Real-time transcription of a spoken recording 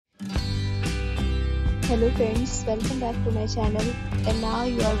Hello friends, welcome back to my channel, and now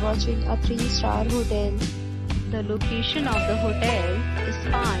you are watching a 3-star hotel. The location of the hotel is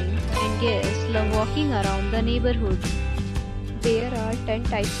fine and guests love walking around the neighborhood. There are 10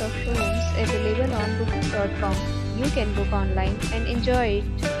 types of rooms available on booking.com. You can book online and enjoy it.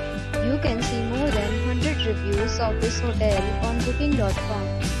 You can see more than 100 reviews of this hotel on booking.com.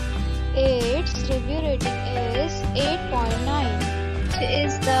 Its review rating is 8.9. It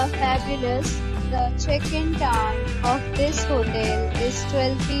is the fabulous. The check-in time of this hotel is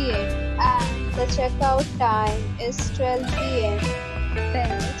 12 p.m. and the checkout time is 12 p.m.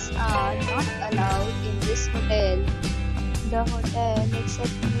 Pets are not allowed in this hotel. The hotel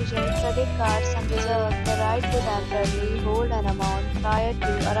accepts major credit cards and reserves the right to temporarily hold an amount prior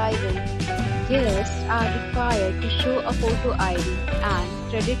to arrival. Guests are required to show a photo ID and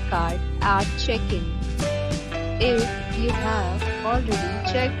credit card at check-in. If you have already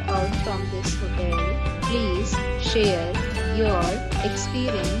checked out from this hotel, please share your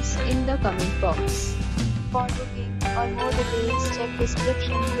experience in the comment box. For booking or more details, check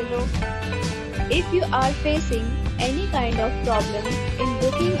description below. If you are facing any kind of problem in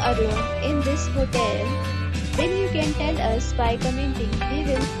booking a room in this hotel, then you can tell us by commenting. We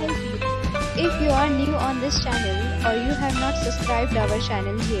will help you. If you are new on this channel or you have not subscribed our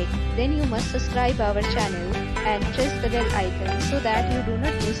channel yet, then you must subscribe our channel and press the bell icon so that you do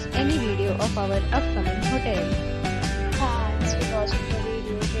not miss any video of our upcoming hotel. Thanks for watching the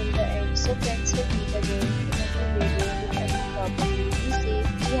video till the end. So friends, will meet again in another video with a new topic. Be safe,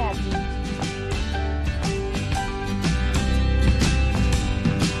 be happy.